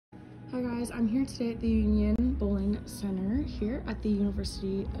Hi guys, I'm here today at the UCM Bowling Center here at the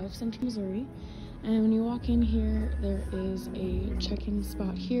University of Central Missouri. And when you walk in here, there is a check-in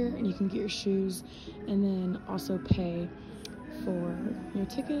spot here and you can get your shoes and then also pay for your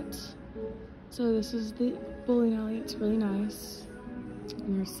ticket. So this is the bowling alley. It's really nice.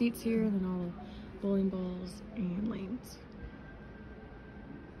 And there are seats here and then all the bowling balls and lanes.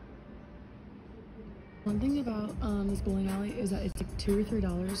 One thing about this bowling alley is that it's like $2 or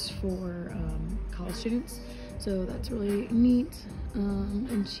 $3 for college students, so that's really neat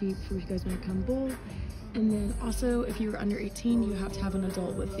and cheap for if you guys want to come bowl. And then also, if you're under 18, you have to have an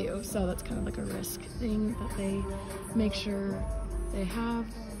adult with you, so that's kind of like a risk thing that they make sure they have.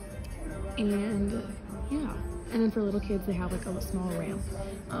 And yeah, and then for little kids, they have like a small ramp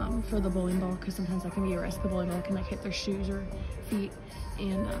for the bowling ball, because sometimes that can be a risk. The bowling ball can like hit their shoes or feet,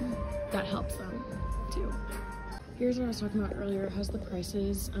 and that helps them too. Here's what I was talking about earlier. It has the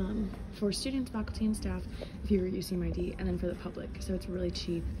prices for students, faculty, and staff if you're UCM ID, and then for the public, so it's really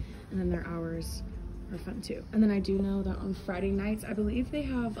cheap, and then their hours are fun too. And then I do know that on Friday nights, I believe they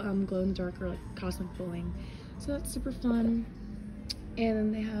have glow-in-the-dark or like cosmic bowling, so that's super fun. And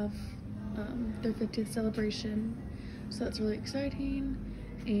then they have their 50th celebration, so that's really exciting,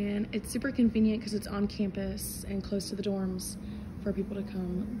 and it's super convenient because it's on campus and close to the dorms for people to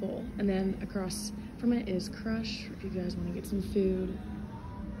come bowl. And then across from it is Crush if you guys want to get some food.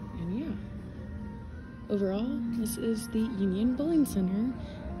 And yeah, overall, this is the UCM Bowling Center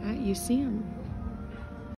at UCM.